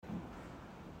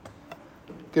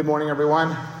Good morning,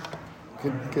 everyone.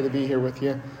 Good to be here with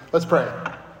you. Let's pray.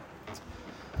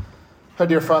 Our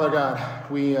dear Father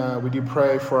God, we do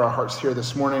pray for our hearts here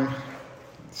this morning.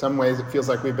 In some ways, it feels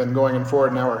like we've been going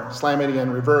forward, now we're slamming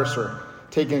in reverse or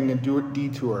taking a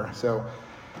detour. So,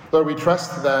 Lord, we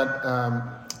trust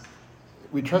that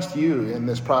we trust you in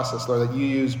this process, Lord, that you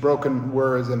use broken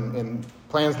words and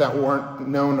plans that weren't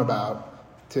known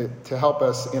about to help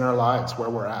us in our lives where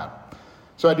we're at.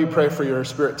 So I do pray for your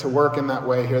Spirit to work in that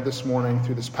way here this morning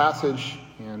through this passage.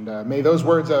 And may those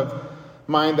words of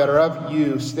mine that are of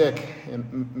you stick.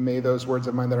 And may those words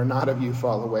of mine that are not of you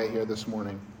fall away here this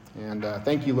morning. And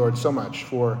thank you, Lord, so much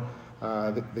for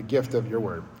the gift of your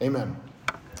word. Amen.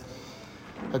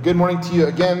 Good morning to you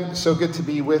again. So good to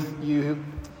be with you.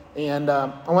 And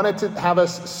I wanted to have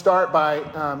us start by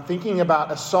thinking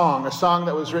about a song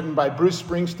that was written by Bruce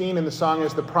Springsteen, and the song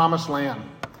is The Promised Land.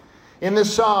 In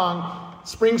this song,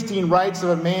 Springsteen writes of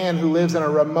a man who lives in a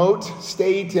remote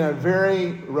state, in a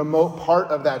very remote part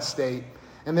of that state.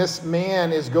 And this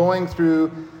man is going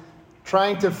through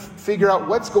trying to figure out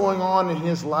what's going on in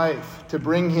his life to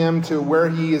bring him to where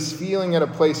he is feeling at a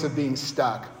place of being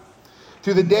stuck.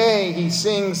 Through the day, he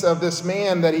sings of this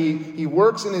man that he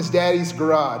works in his daddy's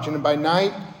garage. And by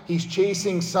night, he's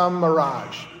chasing some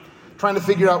mirage, trying to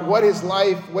figure out what his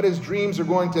life, what his dreams are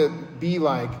going to be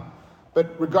like.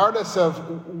 But regardless of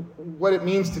what it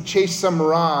means to chase some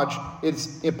mirage,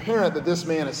 it's apparent that this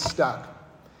man is stuck.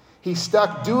 He's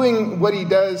stuck doing what he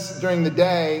does during the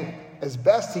day as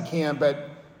best he can, but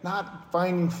not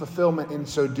finding fulfillment in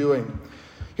so doing.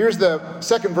 Here's the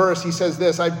second verse. He says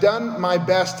this: I've done my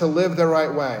best to live the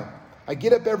right way. I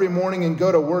get up every morning and go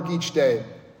to work each day.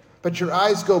 But your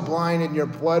eyes go blind and your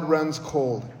blood runs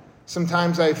cold.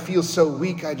 Sometimes I feel so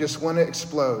weak I just want to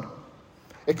explode.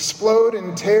 Explode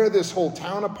and tear this whole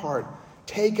town apart.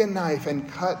 Take a knife and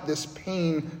cut this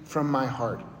pain from my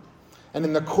heart. And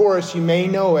in the chorus, you may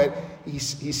know it, he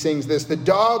sings this: the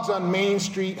dogs on Main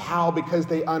Street howl because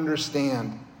they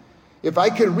understand. If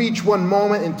I could reach one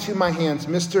moment into my hands,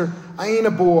 Mister, I ain't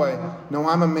a boy, no,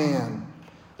 I'm a man.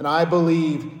 And I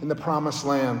believe in the promised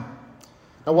land.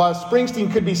 Now, while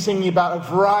Springsteen could be singing about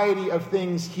a variety of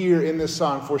things here in this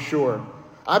song for sure,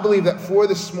 I believe that for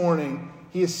this morning,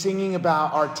 he is singing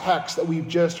about our text that we've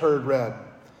just heard read.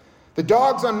 The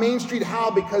dogs on Main Street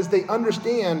howl because they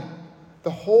understand the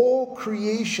whole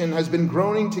creation has been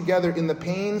groaning together in the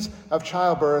pains of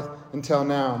childbirth until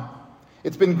now.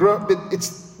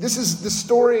 This is the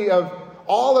story of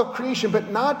all of creation, but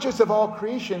not just of all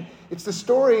creation. It's the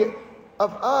story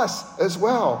of us as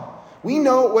well. We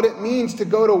know what it means to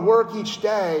go to work each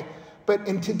day,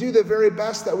 and to do the very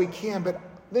best that we can, but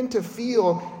then to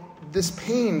feel this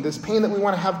pain that we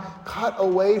want to have cut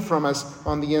away from us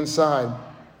on the inside.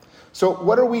 So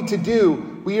what are we to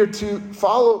do? We are to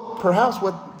follow perhaps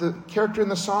what the character in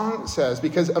the song says,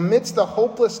 because amidst the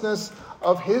hopelessness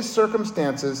of his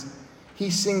circumstances, he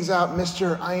sings out,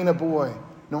 Mister, I ain't a boy.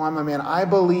 No, I'm a man. I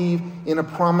believe in a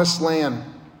promised land.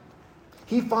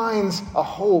 He finds a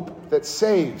hope that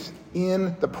saves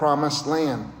in the promised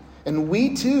land. And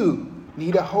we too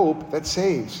need a hope that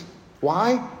saves.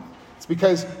 Why? It's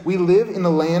because we live in the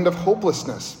land of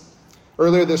hopelessness.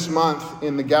 Earlier this month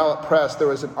in the Gallup Press, there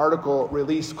was an article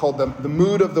released called The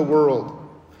Mood of the World.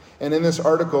 And in this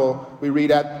article, we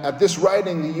read, at this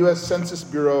writing, the U.S. Census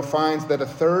Bureau finds that a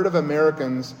third of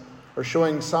Americans are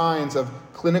showing signs of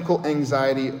clinical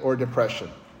anxiety or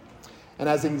depression. And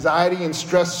as anxiety and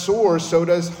stress soar, so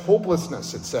does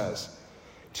hopelessness, it says.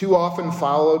 Too often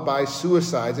followed by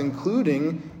suicides,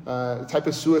 including the type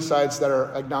of suicides that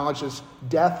are acknowledged as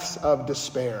deaths of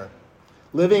despair.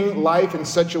 Living life in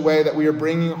such a way that we are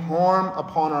bringing harm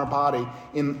upon our body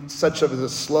in such of a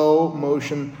slow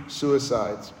motion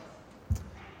suicides.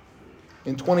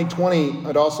 In 2020,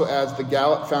 it also adds, the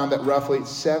Gallup found that roughly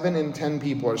 7 in 10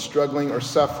 people are struggling or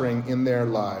suffering in their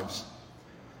lives.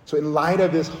 So in light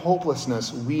of this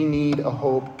hopelessness, we need a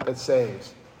hope that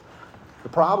saves. The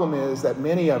problem is that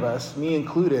many of us, me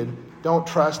included, don't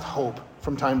trust hope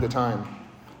from time to time.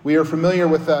 We are familiar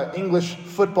with the English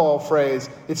football phrase,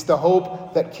 it's the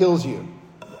hope that kills you.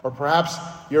 Or perhaps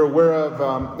you're aware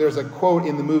of, there's a quote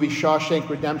in the movie Shawshank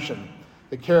Redemption.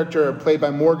 The character played by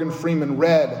Morgan Freeman,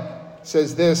 Red,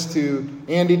 says this to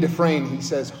Andy Dufresne. He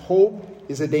says, hope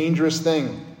is a dangerous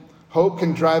thing. Hope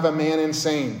can drive a man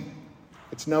insane.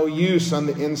 It's no use on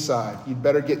the inside. You'd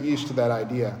better get used to that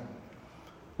idea.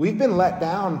 We've been let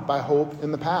down by hope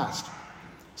in the past.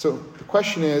 So the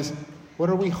question is, what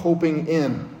are we hoping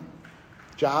in?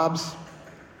 Jobs,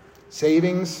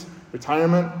 savings,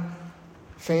 retirement,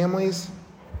 families,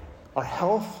 our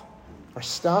health, our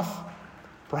stuff?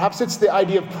 Perhaps it's the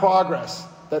idea of progress,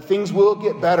 that things will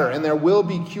get better and there will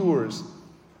be cures.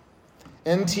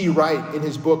 N.T. Wright, in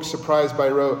his book Surprised by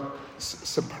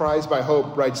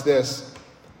Hope, writes this.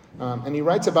 And he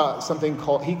writes about something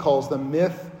he calls the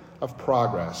myth of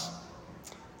progress.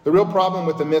 The real problem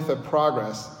with the myth of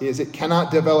progress is it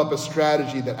cannot develop a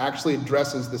strategy that actually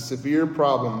addresses the severe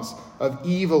problems of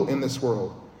evil in this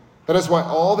world. That is why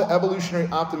all the evolutionary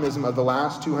optimism of the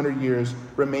last 200 years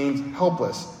remains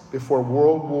helpless before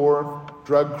World War,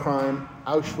 drug crime,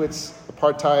 Auschwitz,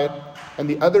 apartheid, and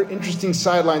the other interesting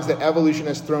sidelines that evolution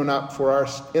has thrown up for our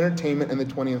entertainment in the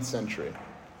 20th century.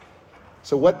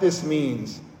 So what this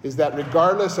means is that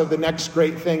regardless of the next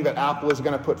great thing that Apple is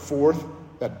going to put forth,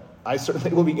 that I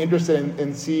certainly will be interested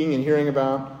in seeing and hearing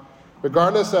about,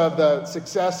 regardless of the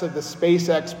success of the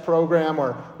SpaceX program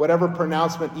or whatever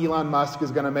pronouncement Elon Musk is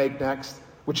going to make next,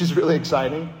 which is really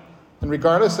exciting, and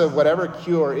regardless of whatever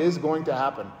cure is going to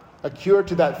happen, a cure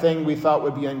to that thing we thought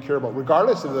would be incurable,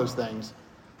 regardless of those things,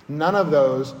 none of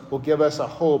those will give us a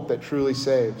hope that truly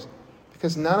saves,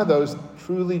 because none of those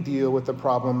truly deal with the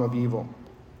problem of evil.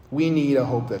 We need a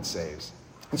hope that saves.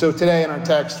 And so today in our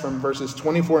text from verses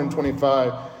 24 and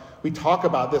 25, we talk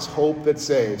about this hope that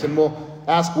saves. And we'll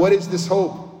ask, what is this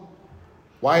hope?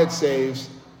 Why it saves?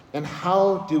 And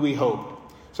how do we hope?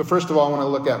 So first of all, I want to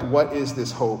look at what is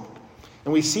this hope?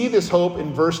 And we see this hope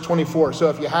in verse 24. So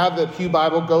if you have the Pew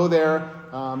Bible, go there.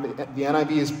 The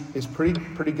NIV is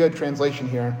pretty good translation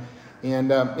here.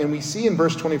 And we see in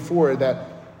verse 24 that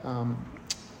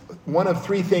one of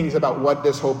three things about what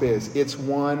this hope is. It's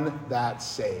one that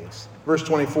saves. Verse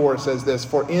 24 says this,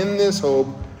 "For in this hope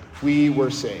we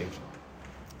were saved."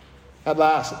 At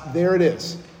last, there it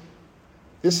is.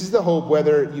 This is the hope,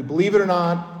 whether you believe it or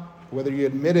not, whether you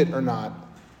admit it or not.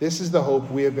 This is the hope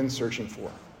we have been searching for.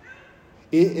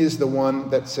 It is the one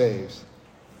that saves.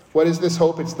 What is this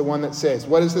hope? It's the one that saves.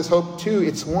 What is this hope too?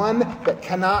 It's one that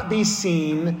cannot be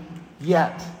seen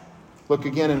yet. Look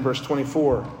again in verse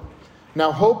 24.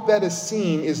 "Now hope that is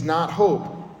seen is not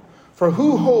hope. For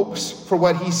who hopes for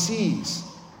what he sees?"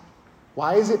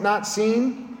 Why is it not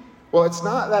seen? Well, it's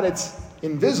not that it's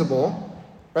invisible.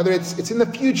 Rather, it's in the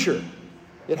future.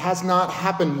 It has not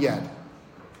happened yet.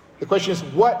 The question is,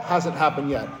 what hasn't happened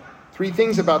yet? Three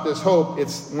things about this hope.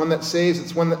 It's one that saves.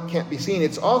 It's one that can't be seen.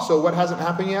 It's also what hasn't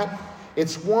happened yet.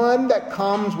 It's one that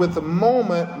comes with the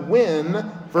moment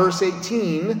when, verse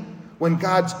 18, when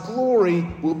God's glory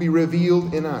will be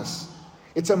revealed in us.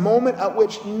 It's a moment at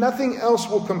which nothing else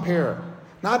will compare.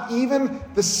 Not even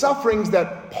the sufferings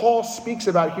that Paul speaks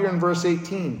about here in verse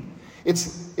 18.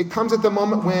 It comes at the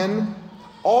moment when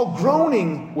all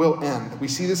groaning will end. We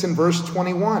see this in verse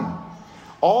 21.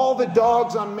 All the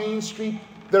dogs on Main Street,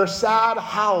 their sad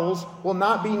howls will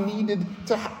not be needed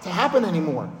to happen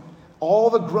anymore. All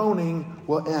the groaning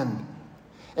will end.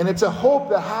 And it's a hope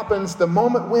that happens the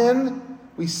moment when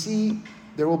we see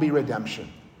there will be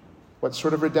redemption. What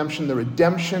sort of redemption? The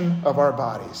redemption of our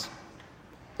bodies.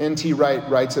 N.T. Wright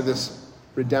writes of this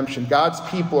redemption. God's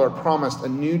people are promised a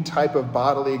new type of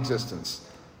bodily existence,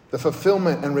 the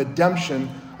fulfillment and redemption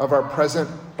of our present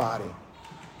body.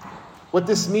 What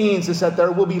this means is that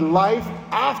there will be life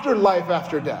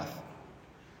after death.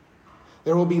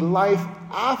 There will be life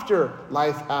after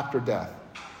death.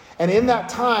 And in that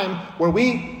time where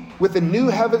with the new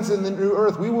heavens and the new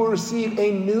earth, we will receive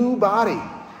a new body,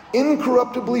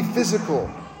 incorruptibly physical,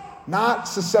 not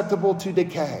susceptible to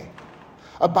decay.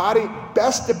 A body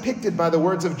best depicted by the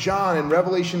words of John in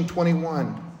Revelation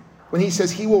 21, when he says,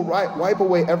 "He will wipe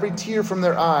away every tear from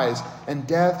their eyes, and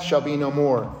death shall be no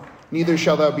more. Neither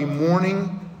shall there be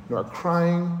mourning, nor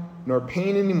crying, nor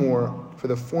pain anymore, for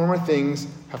the former things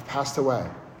have passed away."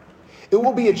 It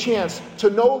will be a chance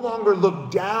to no longer look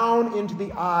down into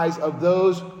the eyes of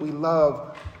those we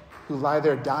love who lie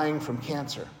there dying from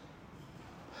cancer,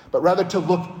 but rather to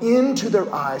look into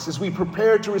their eyes as we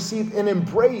prepare to receive an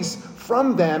embrace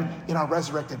from them in our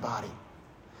resurrected body.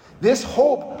 This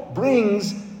hope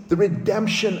brings the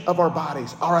redemption of our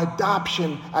bodies, our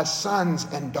adoption as sons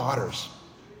and daughters.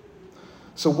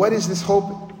 So what is this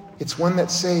hope? It's one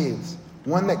that saves,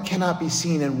 one that cannot be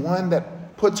seen, and one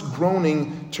that puts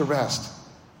groaning to rest.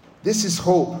 This is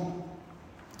hope.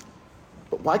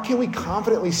 But why can we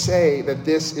confidently say that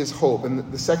this is hope?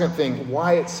 And the second thing,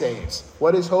 why it saves.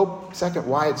 What is hope? Second,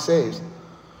 why it saves.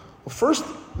 Well, first,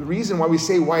 the reason why we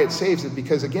say why it saves is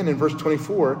because, again, in verse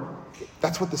 24,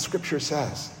 that's what the scripture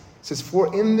says. It says,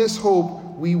 "For in this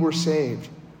hope we were saved."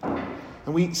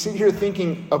 And we sit here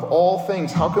thinking of all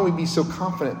things, how can we be so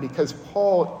confident? Because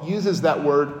Paul uses that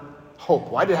word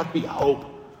hope. Why did it have to be hope?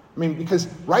 I mean, because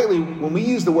rightly, when we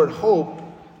use the word hope,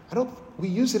 we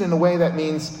use it in a way that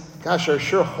means, gosh, I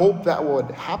sure hope that would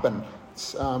happen.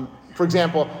 For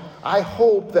example, I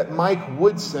hope that Mike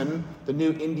Woodson, the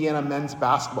new Indiana men's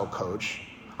basketball coach,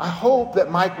 I hope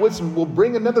that Mike Woodson will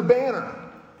bring another banner,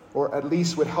 or at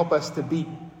least would help us to beat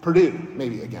Purdue,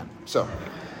 maybe again. So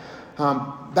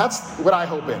that's what I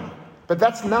hope in. But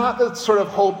that's not the sort of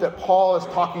hope that Paul is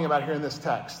talking about here in this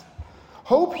text.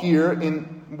 Hope here, in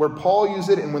where Paul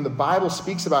uses it and when the Bible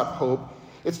speaks about hope,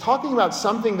 it's talking about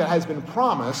something that has been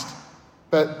promised,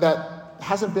 but that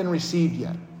hasn't been received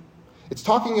yet. It's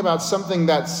talking about something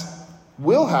that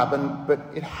will happen, but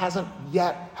it hasn't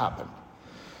yet happened.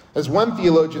 As one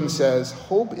theologian says,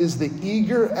 hope is the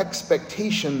eager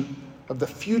expectation of the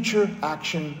future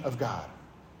action of God.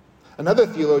 Another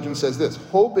theologian says this: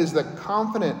 hope is the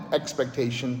confident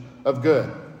expectation of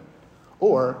good.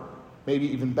 Or, maybe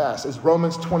even best, as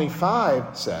Romans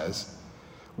 25 says,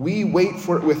 we wait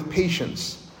for it with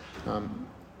patience.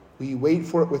 We wait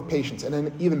for it with patience. And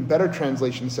an even better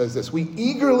translation says this: we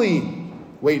eagerly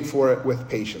wait for it with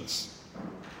patience.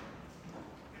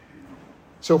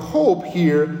 So hope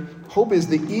here, hope is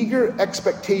the eager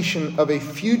expectation of a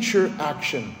future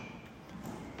action.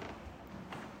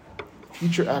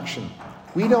 Future action.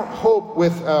 We don't hope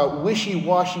with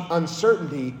wishy-washy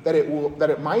uncertainty that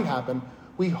it might happen.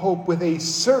 We hope with a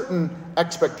certain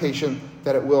expectation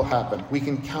that it will happen. We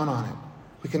can count on it.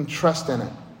 We can trust in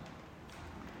it.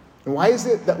 And why is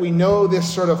it that we know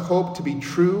this sort of hope to be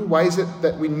true? Why is it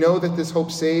that we know that this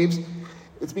hope saves?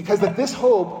 It's because that this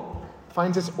hope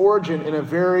finds its origin in a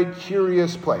very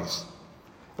curious place.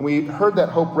 And we heard that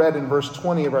hope read in verse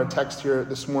 20 of our text here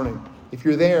this morning. If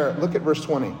you're there, look at verse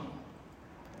 20. It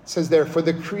says there, "For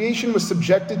the creation was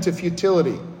subjected to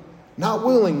futility, not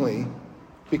willingly,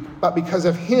 but because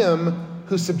of him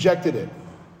who subjected it,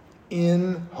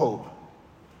 in hope."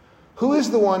 Who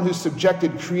is the one who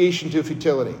subjected creation to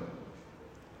futility?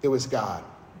 It was God.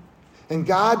 And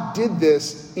God did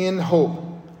this in hope.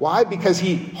 Why? Because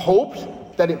he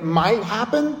hoped that it might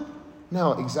happen?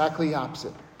 No, exactly the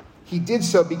opposite. He did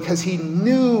so because he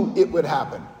knew it would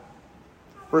happen.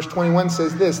 Verse 21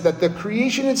 says this, that the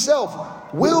creation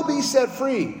itself will be set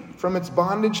free from its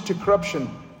bondage to corruption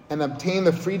and obtain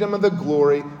the freedom of the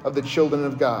glory of the children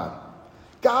of God.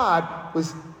 God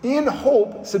was in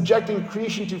hope subjecting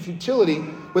creation to futility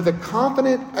with a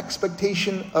confident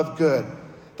expectation of good,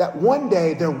 that one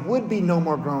day there would be no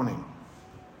more groaning.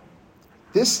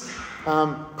 This,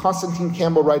 Constantine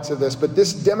Campbell writes of this, but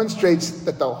this demonstrates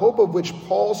that the hope of which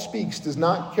Paul speaks does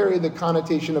not carry the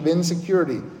connotation of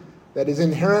insecurity that is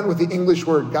inherent with the English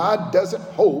word. God doesn't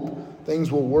hope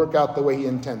things will work out the way he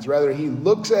intends. Rather, he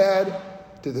looks ahead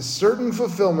to the certain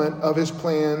fulfillment of his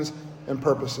plans and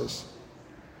purposes.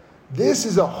 This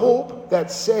is a hope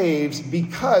that saves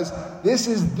because this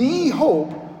is the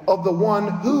hope of the one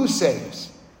who saves.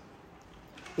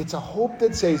 It's a hope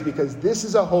that saves because this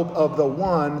is a hope of the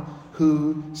one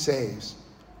who saves.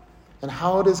 And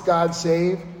how does God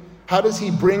save? How does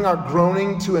he bring our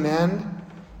groaning to an end?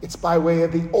 It's by way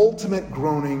of the ultimate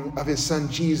groaning of his son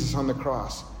Jesus on the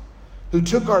cross, who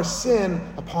took our sin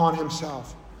upon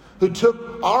himself, who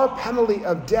took our penalty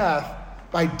of death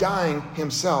by dying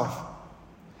himself.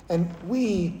 And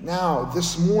we now,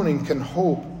 this morning, can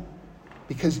hope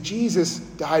because Jesus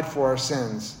died for our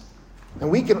sins. And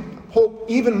we can hope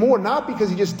even more, not because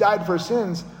he just died for our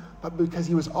sins, but because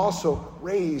he was also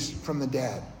raised from the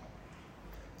dead.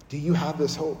 Do you have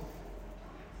this hope?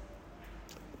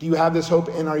 Do you have this hope,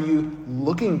 and are you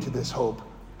looking to this hope?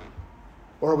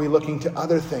 Or are we looking to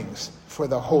other things for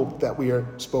the hope that we are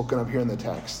spoken of here in the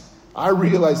text? I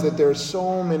realize that there are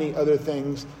so many other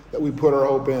things that we put our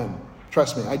hope in.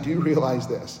 Trust me, I do realize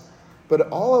this. But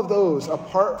all of those,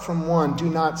 apart from one, do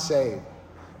not save.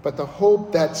 But the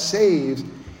hope that saves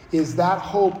is that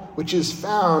hope which is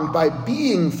found by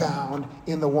being found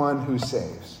in the one who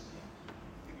saves.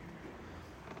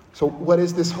 So what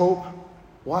is this hope?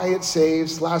 Why it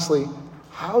saves? Lastly,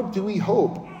 how do we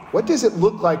hope? What does it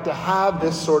look like to have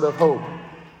this sort of hope?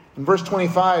 In verse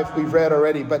 25, we've read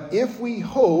already, but if we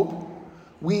hope,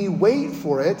 we wait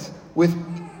for it with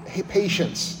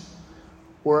patience.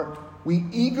 Or we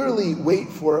eagerly wait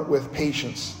for it with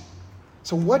patience.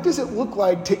 So what does it look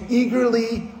like to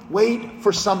eagerly wait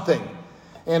for something?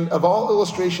 And of all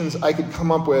illustrations I could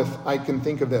come up with, I can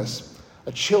think of this.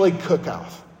 A chili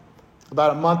cook-off.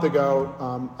 About a month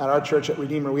ago, at our church at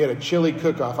Redeemer, we had a chili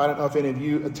cook-off. I don't know if any of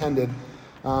you attended,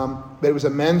 but it was a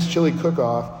men's chili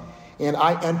cook-off. And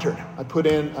I entered. I put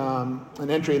in an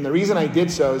entry. And the reason I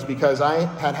did so is because I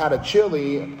had a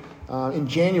chili in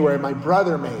January my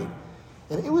brother made.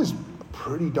 And it was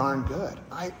pretty darn good.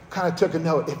 I kind of took a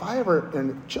note. If I ever in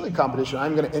a chili competition,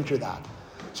 I'm going to enter that.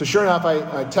 So sure enough,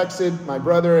 I texted my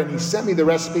brother, and he sent me the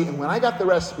recipe. And when I got the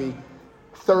recipe,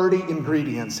 30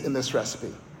 ingredients in this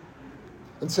recipe.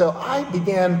 And so I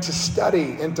began to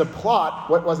study and to plot.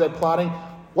 What was I plotting?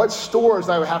 What stores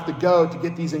I would have to go to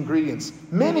get these ingredients,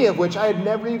 many of which I had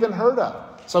never even heard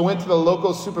of. So I went to the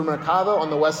local supermercado on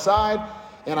the west side,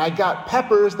 and I got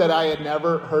peppers that I had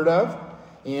never heard of.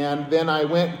 And then I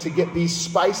went to get these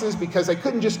spices because I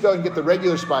couldn't just go and get the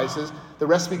regular spices. The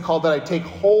recipe called that I take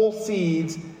whole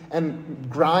seeds and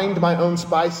grind my own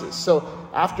spices. So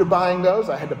after buying those,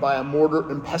 I had to buy a mortar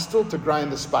and pestle to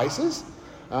grind the spices.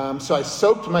 So I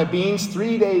soaked my beans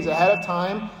 3 days ahead of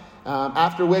time,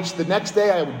 after which the next day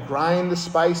I would grind the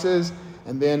spices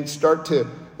and then start to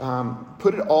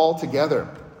put it all together.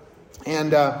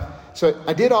 And so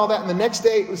I did all that, and the next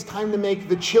day it was time to make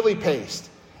the chili paste.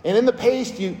 And in the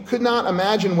paste, you could not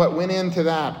imagine what went into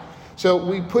that. So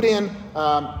we put in,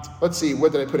 what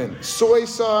did I put in? Soy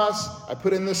sauce, I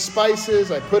put in the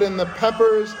spices, I put in the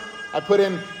peppers, I put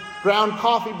in ground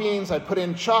coffee beans, I put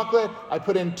in chocolate, I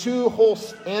put in 2 whole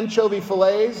anchovy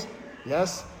fillets.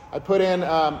 Yes, I put in,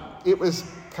 it was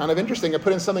kind of interesting, I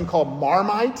put in something called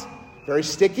Marmite, very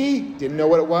sticky, didn't know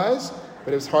what it was,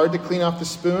 but it was hard to clean off the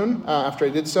spoon after I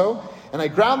did so. And I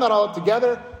ground that all up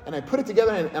together, and I put it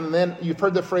together, and then you've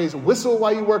heard the phrase, whistle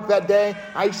while you work that day.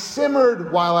 I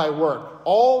simmered while I worked.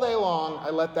 All day long,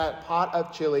 I let that pot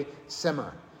of chili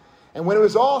simmer. And when it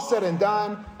was all said and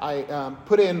done, I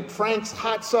put in Frank's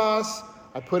hot sauce.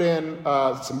 I put in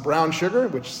some brown sugar,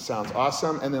 which sounds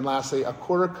awesome. And then lastly, a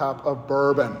 1/4 cup of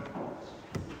bourbon.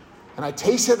 And I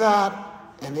tasted that,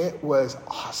 and it was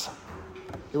awesome.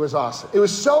 It was awesome. It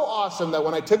was so awesome that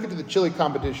when I took it to the chili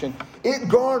competition, it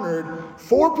garnered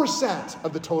 4%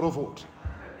 of the total vote.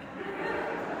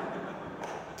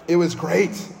 It was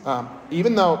great.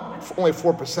 Even though only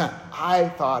 4%, I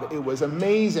thought it was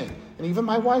amazing. And even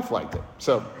my wife liked it.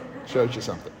 So, shows you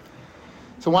something.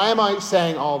 So why am I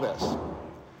saying all this?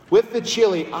 With the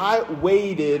chili, I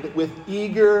waited with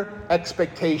eager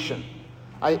expectation.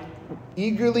 I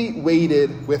eagerly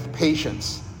waited with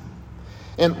patience.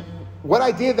 And what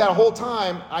I did that whole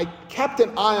time, I kept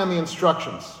an eye on the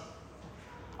instructions.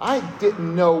 I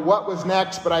didn't know what was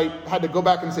next, but I had to go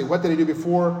back and say, what did I do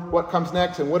before? What comes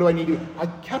next? And what do I need to do? I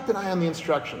kept an eye on the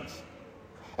instructions.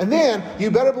 And then,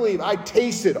 you better believe, I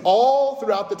tasted all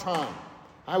throughout the time.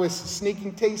 I was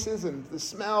sneaking tastes, and the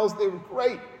smells, they were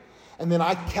great. And then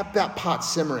I kept that pot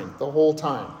simmering the whole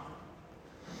time.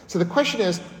 So the question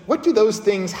is, what do those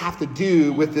things have to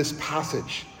do with this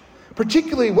passage?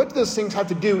 Particularly, what do those things have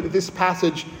to do with this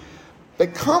passage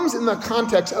that comes in the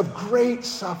context of great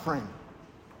suffering?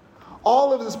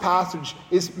 All of this passage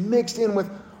is mixed in with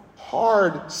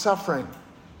hard suffering.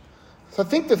 So I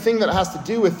think the thing that has to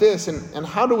do with this and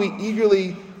how do we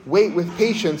eagerly wait with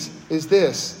patience is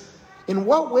this. In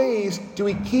what ways do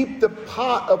we keep the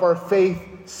pot of our faith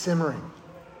simmering?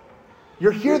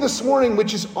 You're here this morning,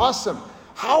 which is awesome.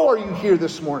 How are you here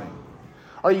this morning?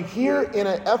 Are you here in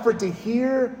an effort to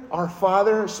hear our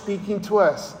Father speaking to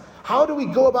us? How do we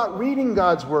go about reading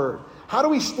God's Word? How do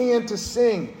we stand to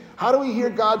sing? How do we hear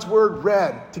God's Word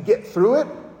read? To get through it?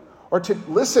 Or to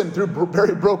listen through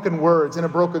very broken words in a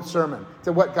broken sermon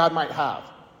to what God might have?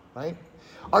 Right?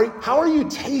 How are you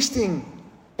tasting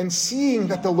and seeing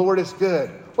that the Lord is good?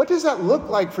 What does that look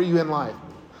like for you in life?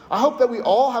 I hope that we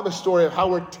all have a story of how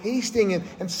we're tasting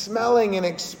and smelling and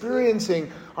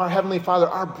experiencing our Heavenly Father,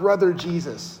 our brother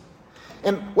Jesus.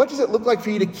 And what does it look like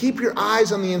for you to keep your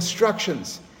eyes on the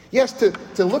instructions? Yes,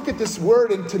 to look at this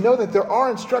word and to know that there are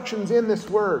instructions in this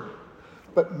word.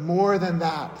 But more than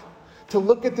that, to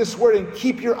look at this word and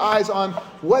keep your eyes on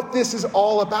what this is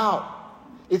all about.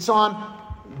 It's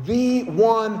on the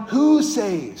one who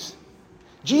saves.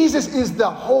 Jesus is the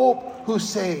hope who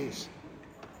saves.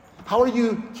 How are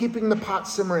you keeping the pot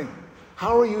simmering?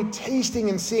 How are you tasting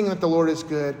and seeing that the Lord is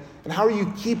good? And how are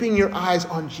you keeping your eyes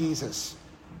on Jesus?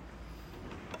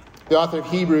 The author of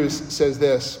Hebrews says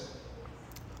this: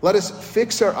 let us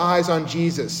fix our eyes on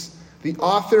Jesus, the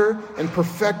author and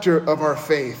perfecter of our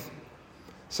faith.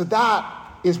 So that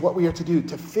is what we are to do,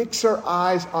 to fix our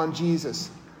eyes on Jesus.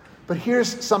 But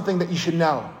here's something that you should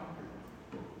know.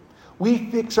 We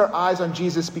fix our eyes on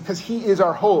Jesus because he is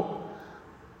our hope.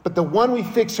 But the one we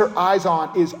fix our eyes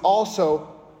on is also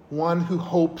one who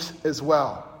hopes as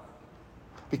well.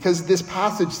 Because this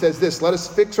passage says this: let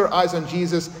us fix our eyes on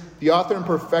Jesus, the author and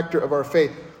perfecter of our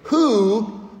faith,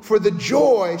 who, for the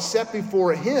joy set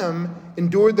before him,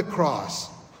 endured the cross,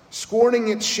 scorning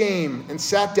its shame, and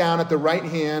sat down at the right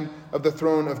hand of the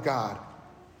throne of God.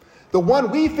 The one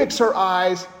we fix our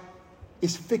eyes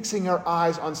is fixing our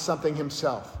eyes on something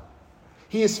himself.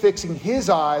 He is fixing his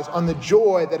eyes on the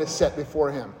joy that is set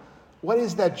before him. What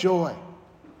is that joy?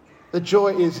 The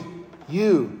joy is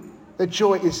you. That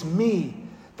joy is me.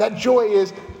 That joy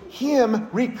is him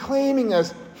reclaiming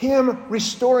us, him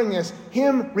restoring us,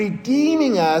 him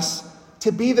redeeming us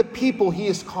to be the people he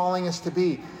is calling us to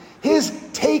be. His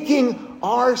taking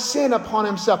our sin upon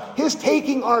himself. His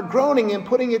taking our groaning and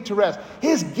putting it to rest.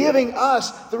 His giving us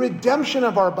the redemption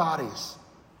of our bodies.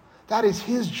 That is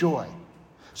his joy.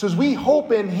 So as we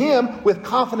hope in him with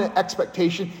confident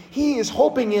expectation, he is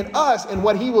hoping in us and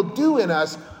what he will do in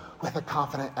us with a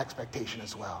confident expectation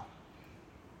as well.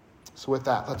 So with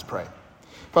that, let's pray.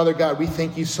 Father God, we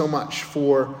thank you so much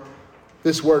for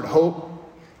this word hope.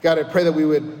 God, I pray that we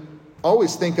would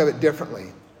always think of it differently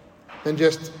than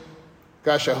just,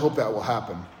 gosh, I hope that will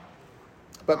happen.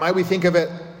 But might we think of it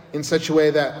in such a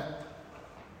way that,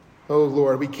 oh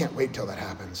Lord, we can't wait till that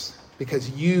happens,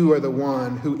 because you are the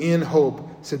one who in hope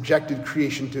subjected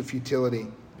creation to futility.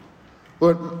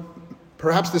 Lord,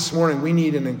 perhaps this morning we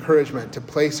need an encouragement to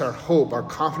place our hope, our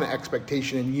confident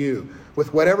expectation in you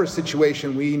with whatever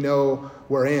situation we know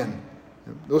we're in.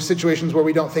 Those situations where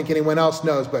we don't think anyone else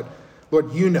knows, but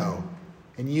Lord, you know,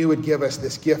 and you would give us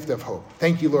this gift of hope.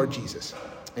 Thank you, Lord Jesus.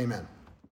 Amen.